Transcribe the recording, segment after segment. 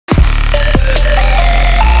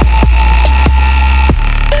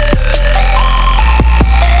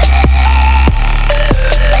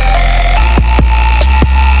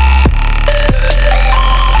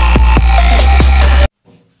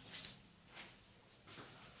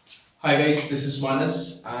Hi guys, this is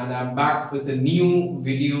Manas and I'm back with a new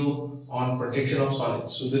video on projection of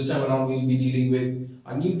solids. So this time around we'll be dealing with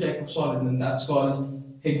a new type of solid and that's called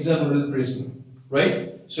hexagonal prism.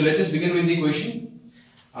 Right? So let us begin with the question.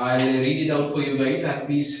 I'll read it out for you guys and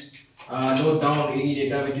please note down any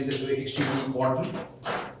data which is extremely important.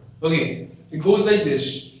 Okay, it goes like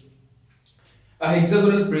this. A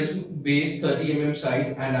hexagonal prism base 30 mm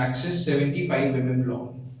side and axis 75 mm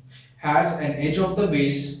long has an edge of the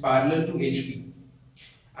base parallel to HP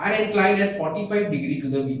and inclined at 45 degree to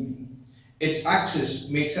the VP. Its axis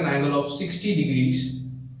makes an angle of 60 degrees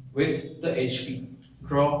with the HP.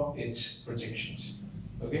 Draw its projections.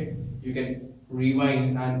 Okay, you can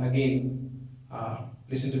rewind and again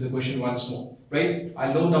listen to the question once more. Right,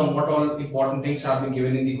 I'll note down what all important things have been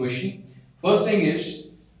given in the question. First thing is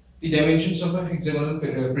the dimensions of a hexagonal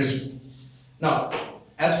prism. Now,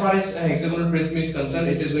 as far as a hexagonal prism is concerned,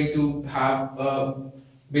 it is going to have a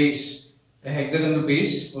base, a hexagonal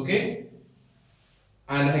base, okay,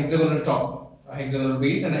 and a hexagonal top, a hexagonal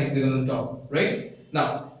base and a hexagonal top, right?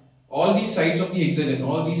 Now, all these sides of the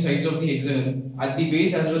hexagon, at the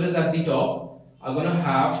base as well as at the top are going to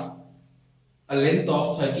have a length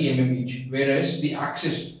of 30 mm each, whereas the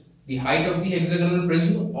axis, the height of the hexagonal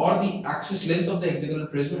prism or the axis length of the hexagonal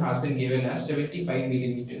prism has been given as 75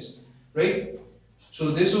 millimeters, right?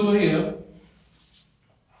 So this over here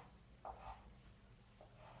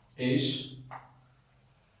is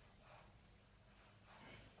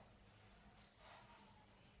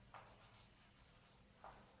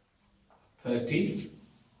 (30),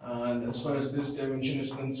 and as far as this dimension is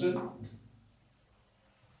concerned,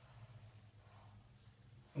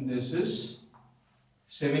 this is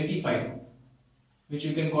 75, which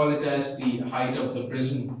you can call it as the height of the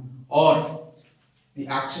prism or the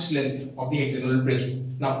axis length of the hexagonal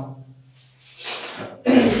prism. Now,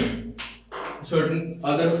 certain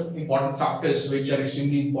other important factors which are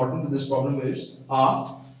extremely important to this problem is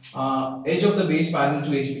edge of the base parallel to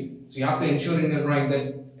HP. So you have to ensure in your drawing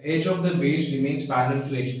that edge of the base remains parallel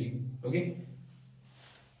to HP. Okay.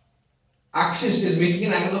 Axis is making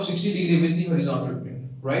an angle of 60 degree with the horizontal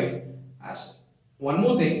plane, right? As one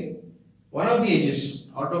more thing, one of the edges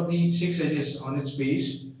out of the 6 edges on its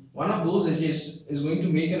base, one of those edges is going to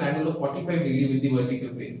make an angle of 45 degree with the vertical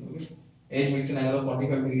plane. Okay? Edge makes an angle of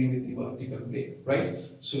 45 degree with the vertical plane, right?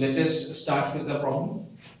 So let us start with the problem.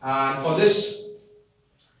 And for this,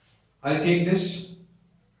 I'll take this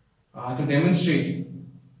to demonstrate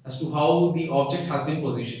as to how the object has been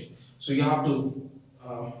positioned. So you have to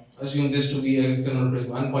assume this to be a hexagonal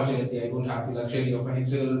prism. Unfortunately, I don't have the luxury of a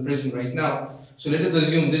hexagonal prism right now. So let us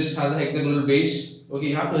assume this has a hexagonal base. Okay,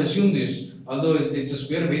 you have to assume this. Although it's a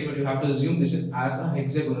square base, but you have to assume this as a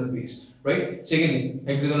hexagonal base, right? Secondly,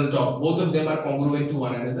 hexagonal top. Both of them are congruent to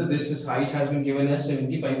one another. This height has been given as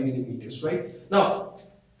 75 millimeters, right? Now,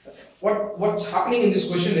 what's happening in this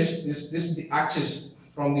question is this the axis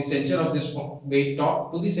from the center of this base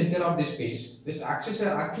top to the center of this base. This axis is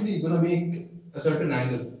actually going to make a certain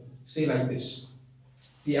angle. Say like this.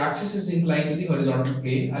 The axis is inclined to the horizontal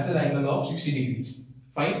plane at an angle of 60 degrees.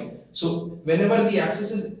 Fine. So whenever the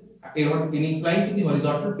axis is inclined to the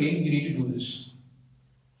horizontal plane, you need to do this.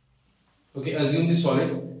 Okay, assume the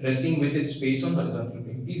solid resting with its base on horizontal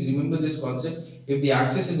plane. Please remember this concept. If the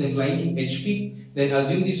axis is inclined to HP, then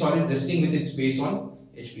assume the solid resting with its base on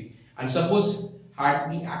HP. And suppose had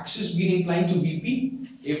the axis been inclined to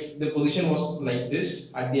VP, if the position was like this,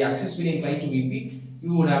 had the axis been inclined to VP,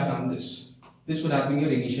 you would have done this. This would have been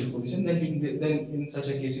your initial position. Then in such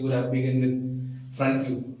a case, you would have begun with front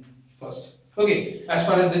view first. Okay, as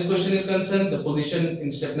far as this question is concerned, the position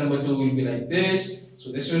in step number 2 will be like this.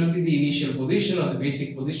 So this will be the initial position or the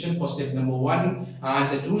basic position for step number 1,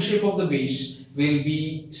 and the true shape of the base will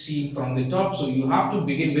be seen from the top. So you have to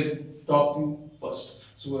begin with top view first.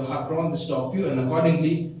 So we'll have drawn this top view and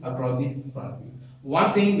accordingly I've drawn the front view.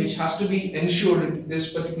 One thing which has to be ensured in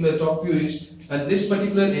this particular top view is that this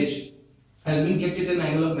particular edge has been kept at an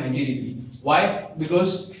angle of 90 degree. Why?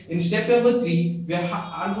 Because in step number 3, we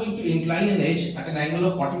are going to incline an edge at an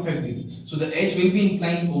angle of 45 degree. So the edge will be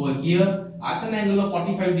inclined over here at an angle of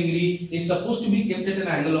 45 degree. Is supposed to be kept at an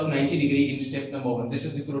angle of 90 degree in step number 1. This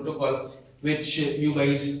is the protocol which you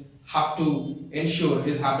guys have to ensure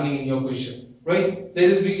is happening in your question. Right?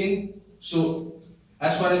 Let us begin. So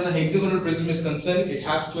as far as the hexagonal prism is concerned, it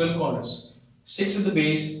has 12 corners. 6 at the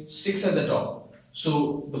base, 6 at the top.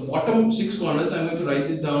 So the bottom 6 corners, I'm going to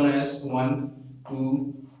write it down as 1,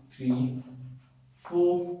 2, 3,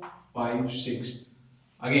 4, 5, 6.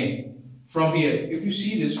 Again, from here, if you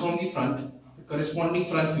see this from the front, the corresponding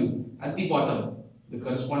front view at the bottom, the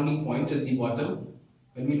corresponding points at the bottom,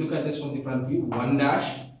 when we look at this from the front view, 1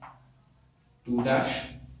 dash, 2 dash,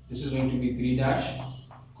 this is going to be 3 dash,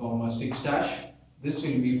 comma 6 dash, this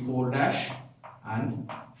will be 4 dash and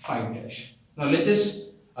 5 dash. Now let us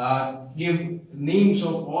give names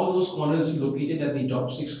of all those corners located at the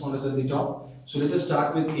top, 6 corners at the top. So let us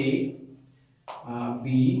start with A,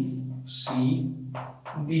 B, C,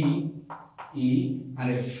 D, E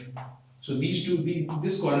and F. So these two,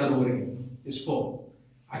 this corner over here is 4.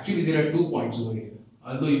 Actually there are 2 points over here.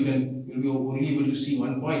 Although you'll be only able to see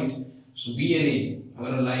 1 point. So B and A, I'm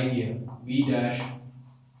going to lie here. B dash,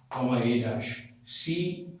 comma A dash,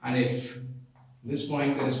 C and F. This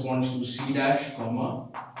point corresponds to C dash, comma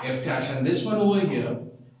F dash, and this one over here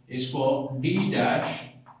is for D dash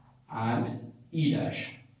and E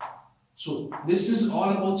dash. So this is all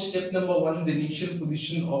about step number 1, the initial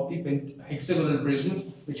position of the hexagonal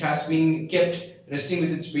prism, which has been kept resting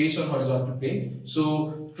with its base on horizontal plane.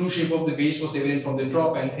 So true shape of the base was evident from the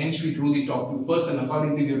top, and hence we drew the top view first, and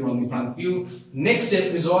accordingly we have drawn the front view. Next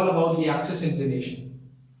step is all about the axis inclination.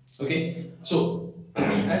 Okay, so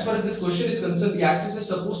as far as this question is concerned, the axis is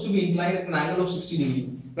supposed to be inclined at an angle of 60 degrees,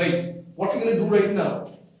 right? What we're going to do right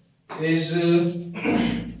now is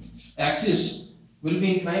axis will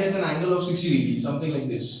be inclined at an angle of 60 degrees, something like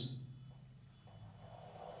this.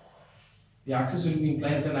 The axis will be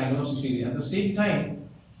inclined at an angle of 60 degrees. At the same time,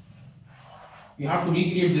 you have to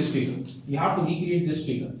recreate this figure. You have to recreate this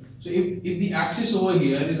figure. So if the axis over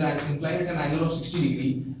here is inclined at an angle of 60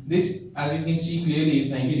 degrees, this, as you can see clearly, is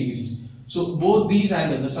 90 degrees. So both these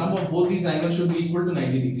angles, the sum of both these angles should be equal to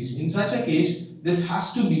 90 degrees. In such a case, this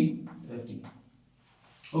has to be 30.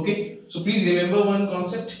 Okay, so please remember one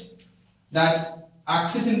concept, that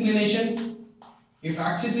axis inclination, if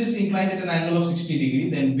axis is inclined at an angle of 60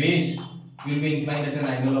 degrees, then base will be inclined at an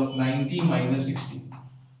angle of 90 minus 60.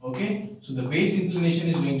 Okay, so the base inclination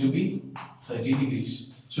is going to be 30 degrees.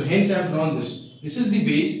 So hence I have drawn this. This is the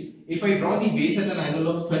base. If I draw the base at an angle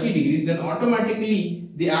of 30 degrees, then automatically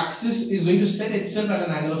the axis is going to set itself at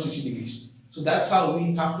an angle of 60 degrees. So that's how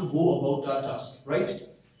we have to go about our task, right?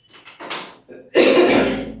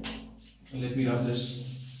 Let me rub this.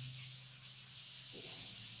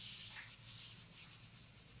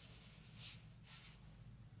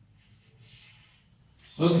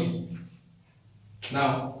 Okay.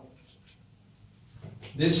 Now,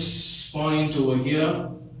 this point over here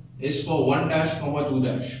is for 1 dash, comma 2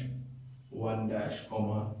 dash. 1 dash,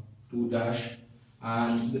 comma 2 dash,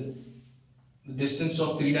 and the distance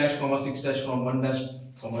of 3 dash, comma 6 dash from 1 dash,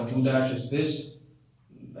 comma 2 dash is this.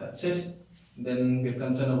 That's it. Then we're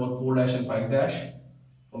concerned about 4 dash and 5 dash.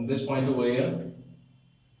 From this point over here,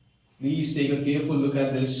 please take a careful look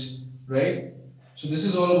at this, right? So this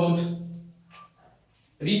is all about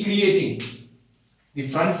recreating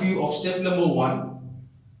the front view of step number 1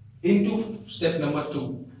 into step number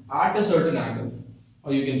 2 at a certain angle,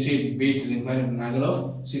 or you can say the base is inclined at an angle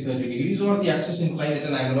of say 30 degrees, or the axis inclined at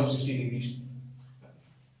an angle of 60 degrees.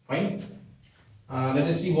 Fine. Let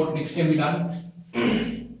us see what next can be done.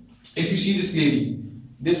 If you see this clearly,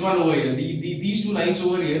 this one over here, these two lines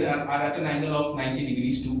over here are at an angle of 90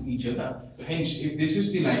 degrees to each other. So hence, if this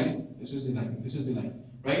is the line, this is the line, this is the line,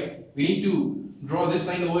 right? We need to draw this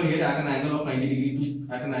line over here at an angle of 90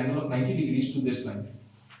 degrees to this line.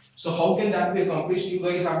 So how can that be accomplished? You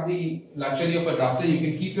guys have the luxury of a drafter. You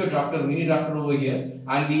can keep your drafter, mini drafter over here,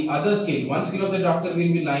 and the other scale, one scale of the drafter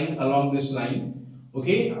will be lying along this line,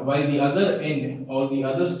 okay, while the other end or the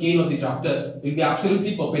other scale of the drafter will be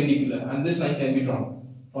absolutely perpendicular, and this line can be drawn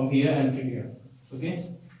from here and from here.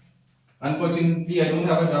 Okay. Unfortunately, I don't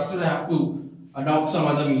have a drafter. I have to adopt some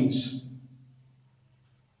other means.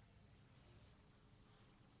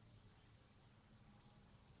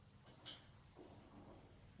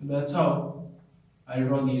 That's how I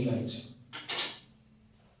draw these lines.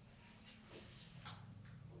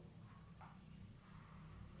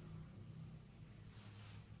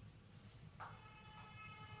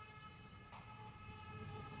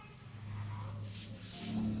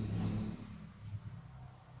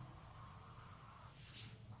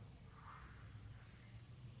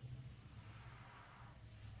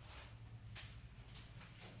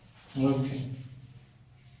 Okay.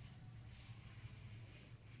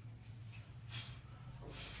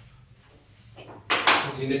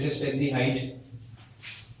 Let us set the height.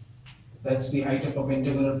 That's the height of a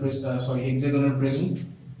pentagonal prism. Hexagonal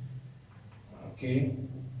prism. Okay.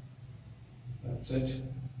 That's it.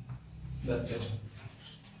 That's it.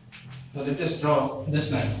 Now let us draw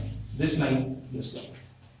this line. This line. This line.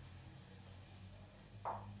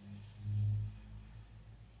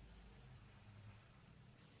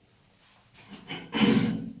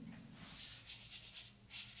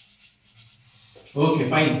 Okay,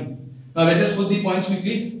 fine. Now let us put the points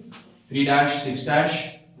quickly. 3 dash 6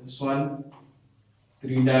 dash, this one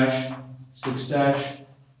 3 dash 6 dash,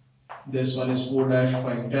 this one is 4 dash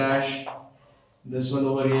 5 dash, this one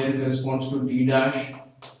over here corresponds to D dash,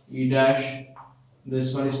 E dash,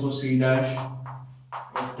 this one is for C dash,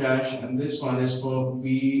 F dash, and this one is for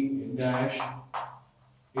B dash,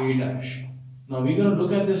 A dash. Now we're going to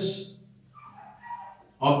look at this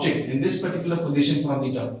object in this particular position from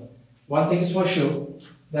the top. One thing is for sure,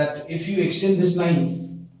 that if you extend this line,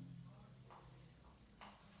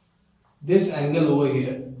 this angle over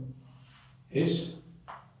here is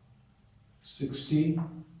 60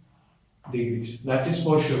 degrees. That is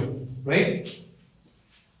for sure, right?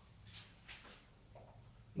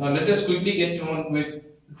 Now let us quickly get on with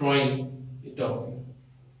drawing it out.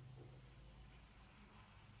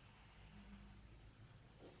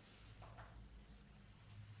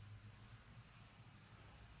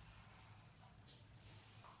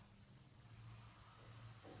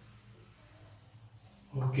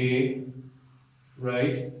 Okay,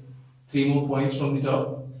 right. 3 more points from the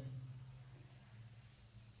top.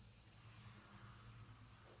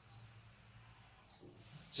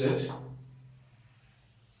 That's it.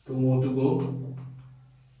 2 more to go.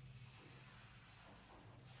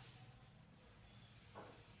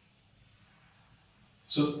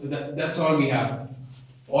 So that's all we have.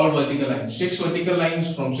 All vertical lines. 6 vertical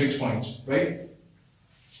lines from 6 points, right?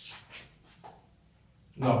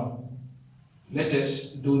 Now, let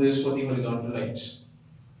us do this for the horizontal lines.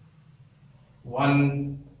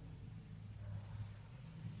 1,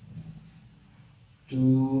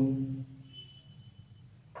 2,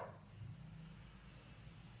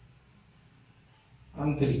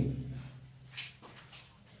 and 3.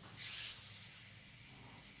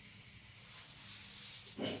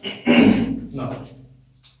 Now,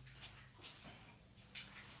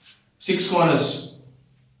 6 corners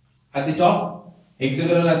at the top,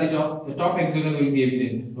 hexagonal at the top. The top hexagon will be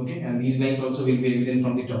evident, okay, and these lines also will be evident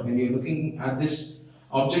from the top. When you are looking at this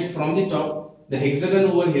object from the top, the hexagon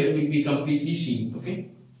over here will be completely seen, okay,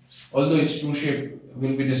 although its true shape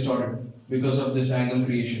will be distorted because of this angle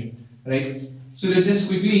creation, right? So let us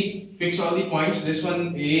quickly fix all the points. This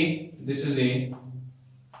one A, this is A,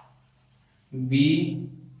 B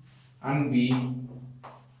and B,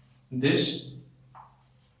 this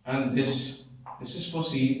and this is for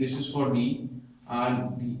C, this is for D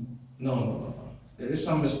and D. No. There is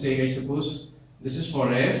some mistake, I suppose. This is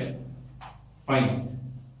for F. Fine.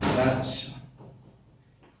 That's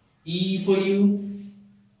E for you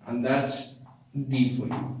and that's D for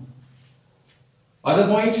you. Other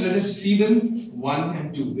points, let us see them. 1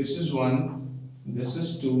 and 2. This is 1, this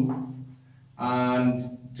is 2,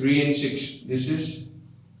 and 3 and 6. This is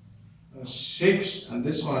 6 and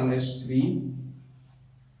this one is 3.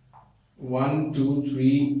 1, 2,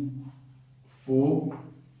 3, 4,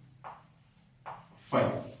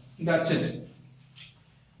 5. That's it.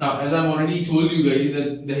 Now, as I've already told you guys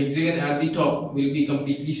that the hexagon at the top will be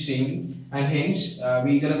completely same, and hence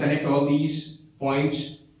we're gonna connect all these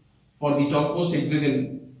points for the topmost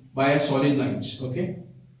hexagon by a solid lines. Okay,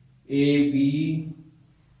 A, B,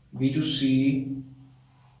 B to C,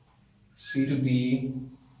 C to D,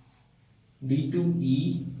 D to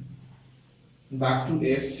E, back to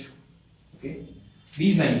F. Okay,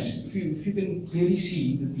 these lines, if you can clearly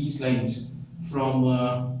see that these lines from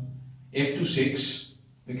F to 6,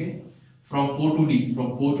 okay, from 4 to D,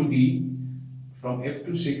 from 4 to D, from F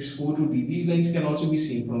to 6, 4 to D, these lines can also be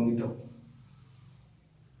seen from the top,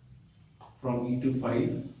 from E to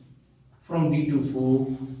 5, from D to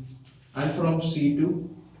 4, and from C to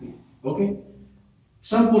 3. Okay,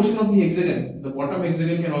 some portion of the hexagon, the bottom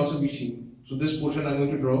hexagon, can also be seen. So this portion I'm going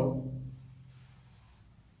to draw.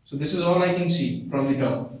 So this is all I can see from the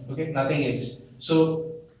top, okay, nothing else.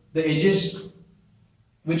 So the edges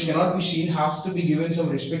which cannot be seen has to be given some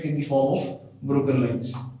respect in the form of broken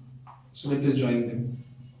lines. So let us join them,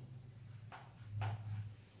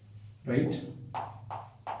 right?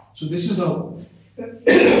 So this is how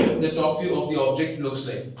the top view of the object looks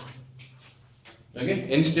like.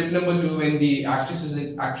 Okay, in step number 2, when the axis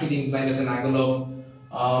is actually inclined at an angle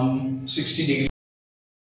of 60 degrees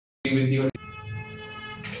with the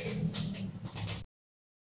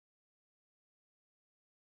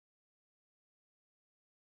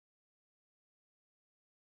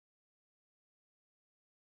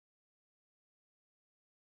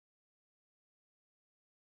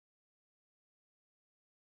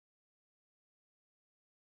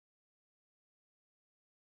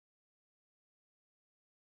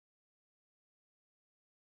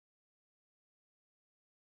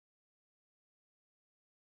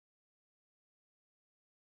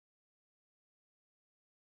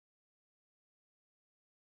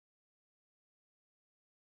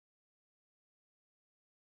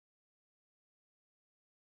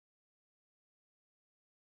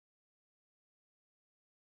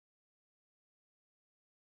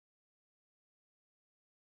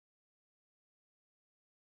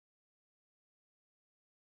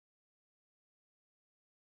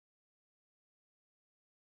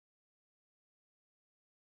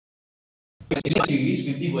degrees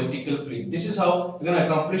with the vertical plane. This is how we're going to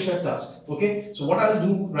accomplish our task. Okay, so what I'll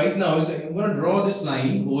do right now is I'm going to draw this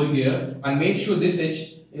line over here and make sure this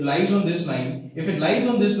edge lies on this line. If it lies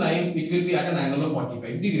on this line, it will be at an angle of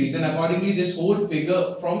 45 degrees, and accordingly this whole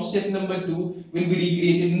figure from step number 2 will be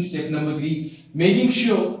recreated in step number 3, making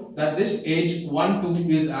sure that this edge 1, 2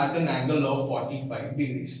 is at an angle of 45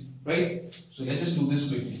 degrees, right? So let's just do this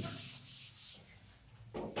quickly.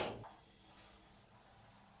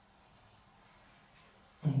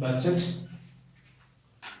 That's it.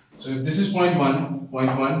 So if this is point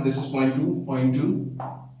 1, this is point 2, point 2.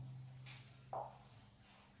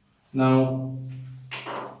 Now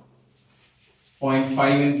point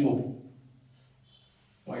 5 and 4.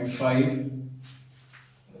 Point 5,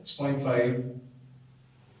 that's point 5,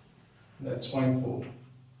 that's point 4.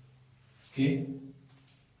 Okay.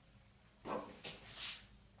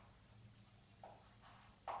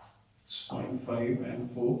 It's point 5 and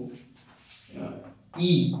 4.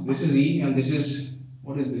 E, this is E, and this is,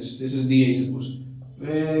 what is this? This is D, I suppose.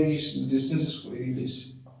 Where is the distance is very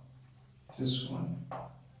less. This is 1.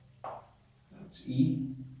 That's E,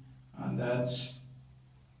 and that's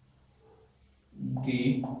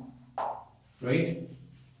D, right?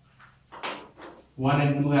 1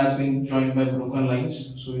 and 2 has been joined by broken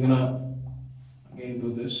lines, so we're gonna again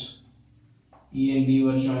do this. E and D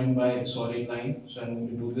were joined by a solid line, so I'm going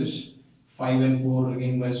to do this. 5 and 4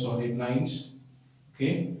 again by solid lines.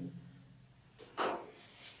 Okay.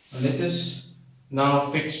 Let us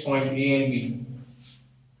now fix point A and B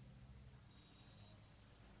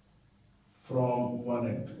from 1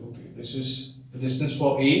 and 2. Okay, this is the distance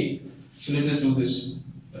for A. So let us do this.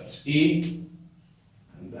 That's A,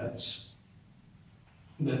 and that's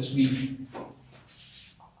B.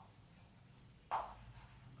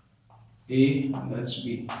 A, and that's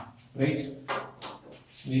B. Right?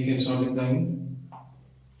 Make a solid line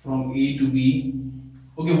from A to B.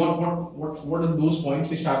 Okay, what are those points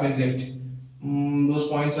which have been left? Those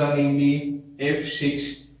points are namely F,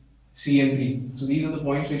 6, C and 3. So these are the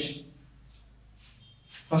points which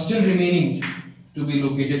are still remaining to be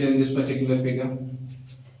located in this particular figure.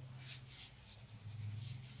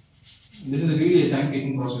 This is really a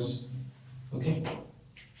time-taking process. Okay.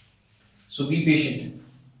 So be patient.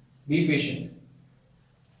 Be patient.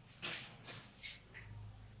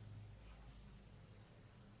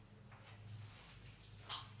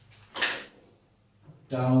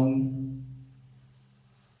 Down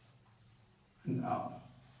and up,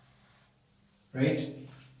 right?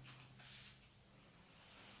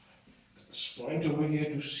 Let's point over here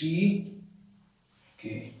to C.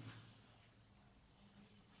 Okay.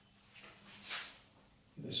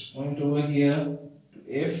 This point over here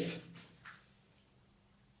to F.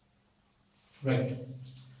 Right.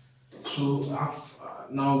 So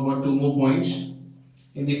now got 2 more points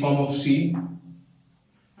in the form of C.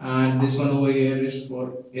 And this one over here is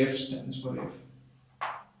for F, stands for F.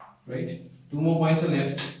 Right? 2 more points are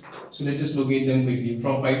left. So let us locate them quickly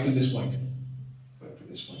from 5 to this point. 5 to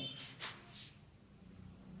this point.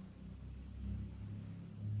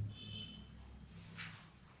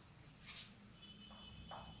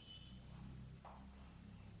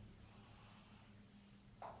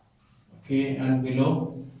 Okay, and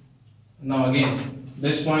below. Now again,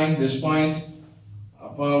 this point,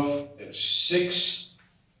 above is 6.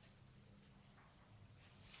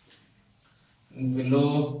 And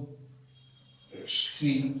below is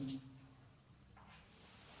 3.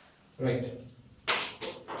 Right.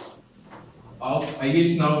 Up, I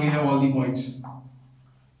guess now we have all the points.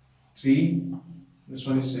 3, this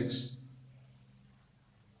one is 6.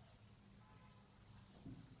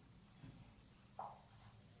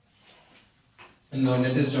 And now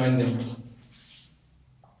let us join them.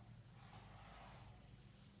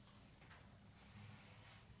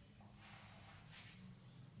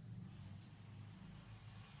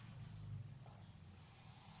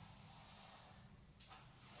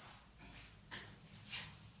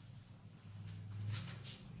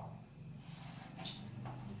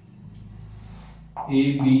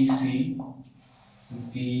 A, B, C,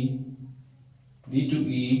 D, D to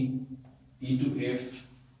E, E to F.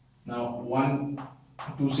 Now 1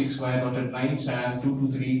 to 6 via dotted lines and 2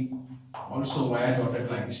 to 3 also via dotted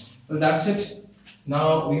lines. So that's it.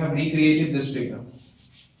 Now we have recreated this figure.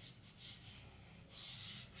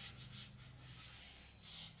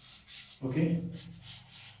 Okay.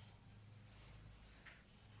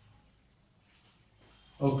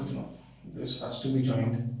 Okay, no, this has to be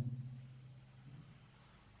joined.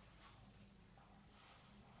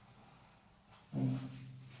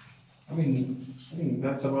 I think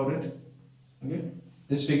that's about it. Okay,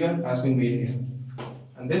 this figure has been made here,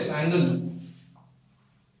 and this angle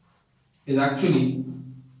is actually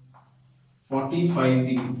 45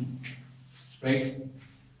 degree, right?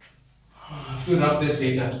 I have to rub this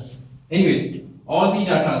data. Anyways, all the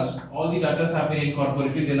datas have been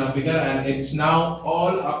incorporated in our figure, and it's now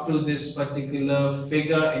all up to this particular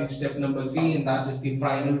figure in step number 3, and that is the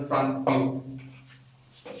final front view.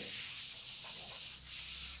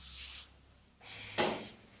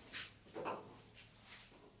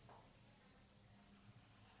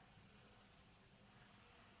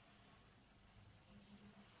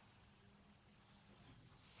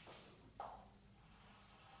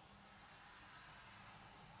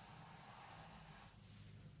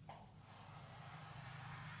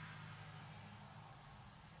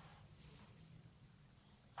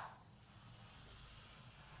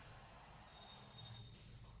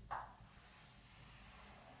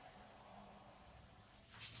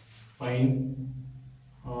 Fine.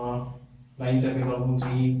 Lines have been from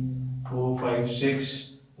 3, 4, 5,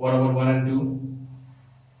 6. What about 1 and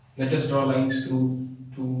 2? Let us draw lines through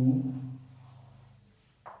 2.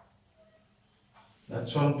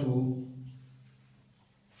 That's from 2.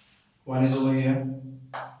 1 is over here.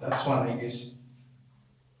 That's 1, I guess.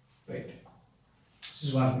 Right. This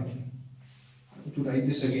is 1. I have to write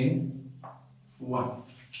this again. 1.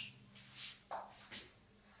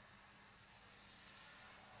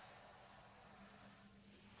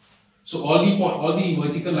 So all the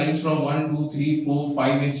vertical lines from 1, 2, 3, 4,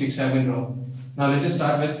 5 and 6 have been drawn. Now let us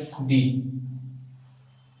start with D.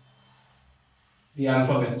 The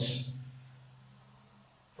alphabets.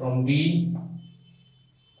 From D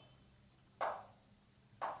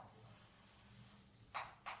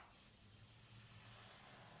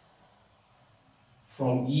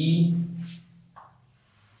from E,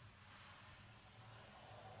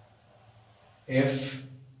 F,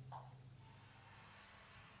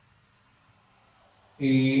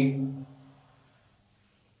 A,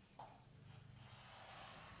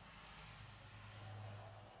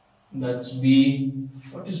 that's B.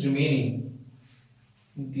 What is remaining?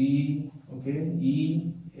 D, okay,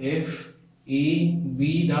 E, F, A,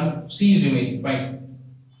 B, done. C is remaining, fine.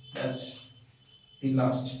 That's the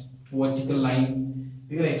last vertical line.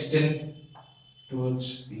 We're going to extend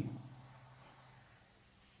towards the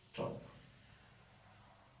top.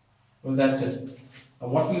 Well, that's it. Now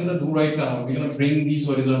what we're going to do right now, we're going to bring these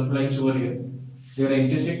horizontal lines over here. They're going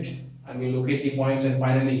to intersect and we locate the points, and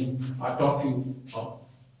finally our top view, or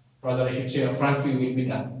rather I should say our front view, will be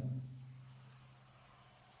done.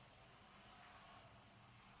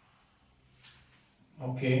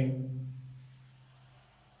 Okay.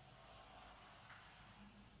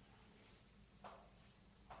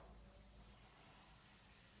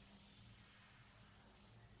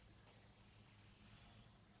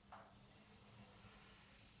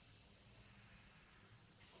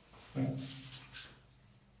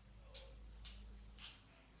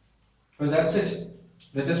 Well, that's it.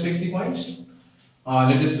 Let us fix the points.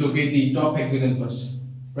 Let us locate the top hexagon first,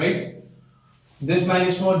 right? This line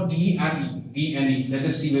is for D and E. D and E. Let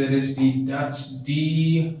us see whether it is D. That's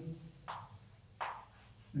D.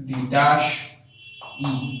 D dash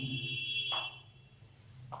E.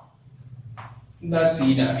 That's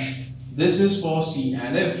E dash. This is for C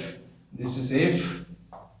and F. This is F.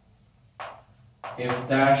 F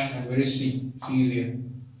dash, and where is C? C is here.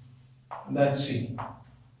 That's C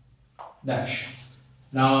dash.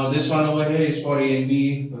 Now this one over here is for A and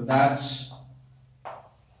B. So that's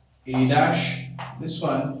A dash. This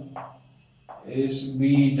one is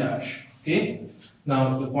B dash. Okay.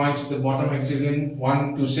 Now the points at the bottom hexagon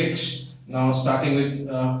 1 to 6. Now starting with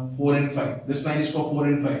 4 and 5. This line is for 4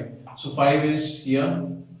 and 5. So 5 is here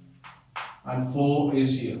and 4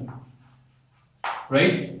 is here.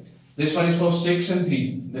 Right? This one is for 6 and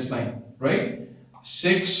 3. This line. Right?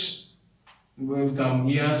 6 will come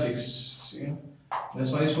here. 6 here. This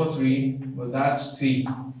one is for 3. Well, that's 3.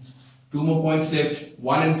 2 more points left.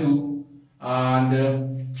 1 and 2. And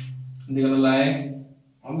they're going to lie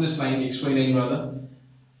on this line, XY line rather.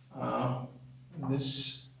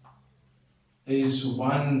 This is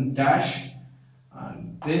 1 dash.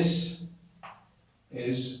 And this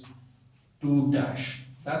is 2 dash.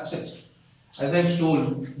 That's it. As I've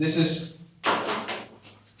told, this is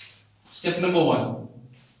step number 1.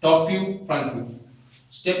 Top view, front view.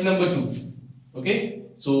 Step number 2. Okay.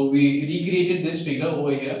 So we recreated this figure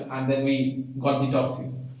over here and then we got the top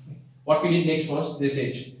view. What we did next was this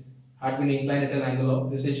edge had been inclined at an angle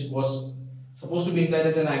of, this edge was supposed to be inclined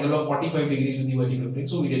at an angle of 45 degrees with the vertical plane.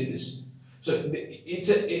 So we did this. So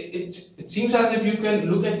it seems as if you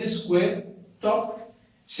can look at this square top.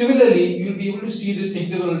 Similarly, you will be able to see this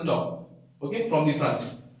hexagonal top, okay, from the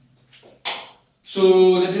front. So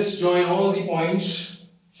let us join all the points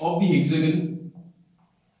of the hexagon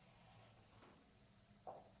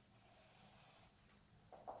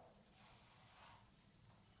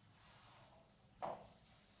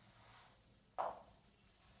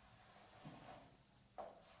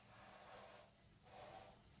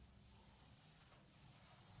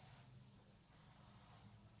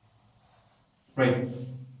right.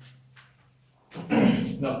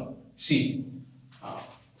 Now see,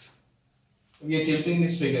 we are tilting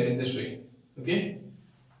this figure in this way, okay?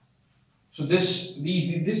 So this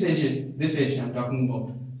edge I'm talking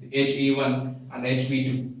about, the edge A1 and edge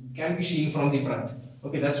B2 can be seen from the front.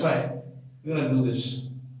 Okay, that's why we're gonna do this.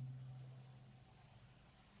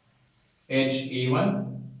 Edge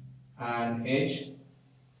A1 and edge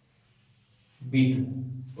B2.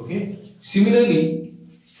 Okay. Similarly,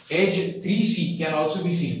 edge 3C can also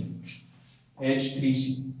be seen. Edge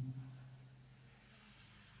 3C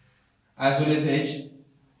as well as edge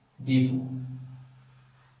D4.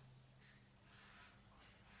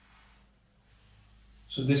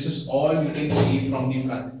 So this is all you can see from the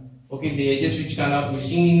front. Okay, the edges which cannot be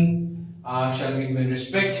seen shall be given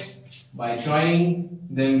respect by joining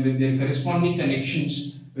them with their corresponding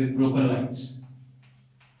connections with broken lines.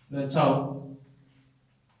 That's how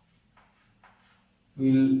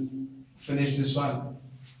we'll finish this one.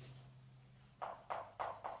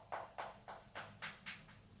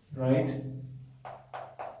 Right?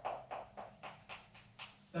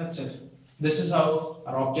 That's it. This is how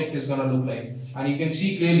our object is going to look like. And you can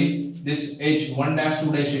see clearly this edge 1 dash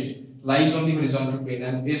 2 dash edge lies on the horizontal plane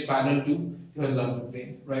and is parallel to the horizontal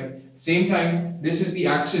plane. Right? Same time, this is the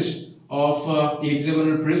axis of the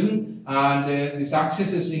hexagonal prism, and this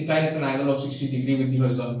axis is inclined at an angle of 60 degrees with the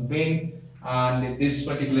horizontal plane. And this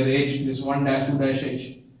particular edge, this 1 dash 2 dash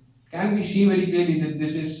edge, can be seen very clearly that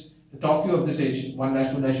this is the top view of this edge. 1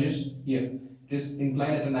 dash 2 dash is here. It is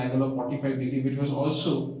inclined at an angle of 45 degrees, which was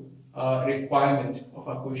also a requirement of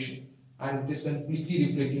our question, and it is completely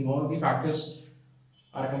reflecting. All the factors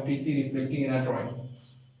are completely reflecting in our drawing.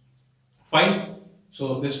 Fine.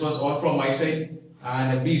 So this was all from my side,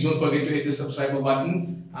 and please don't forget to hit the subscribe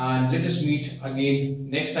button, and let us meet again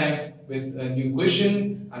next time with a new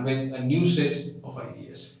question and with a new set of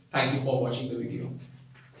ideas. Thank you for watching the video.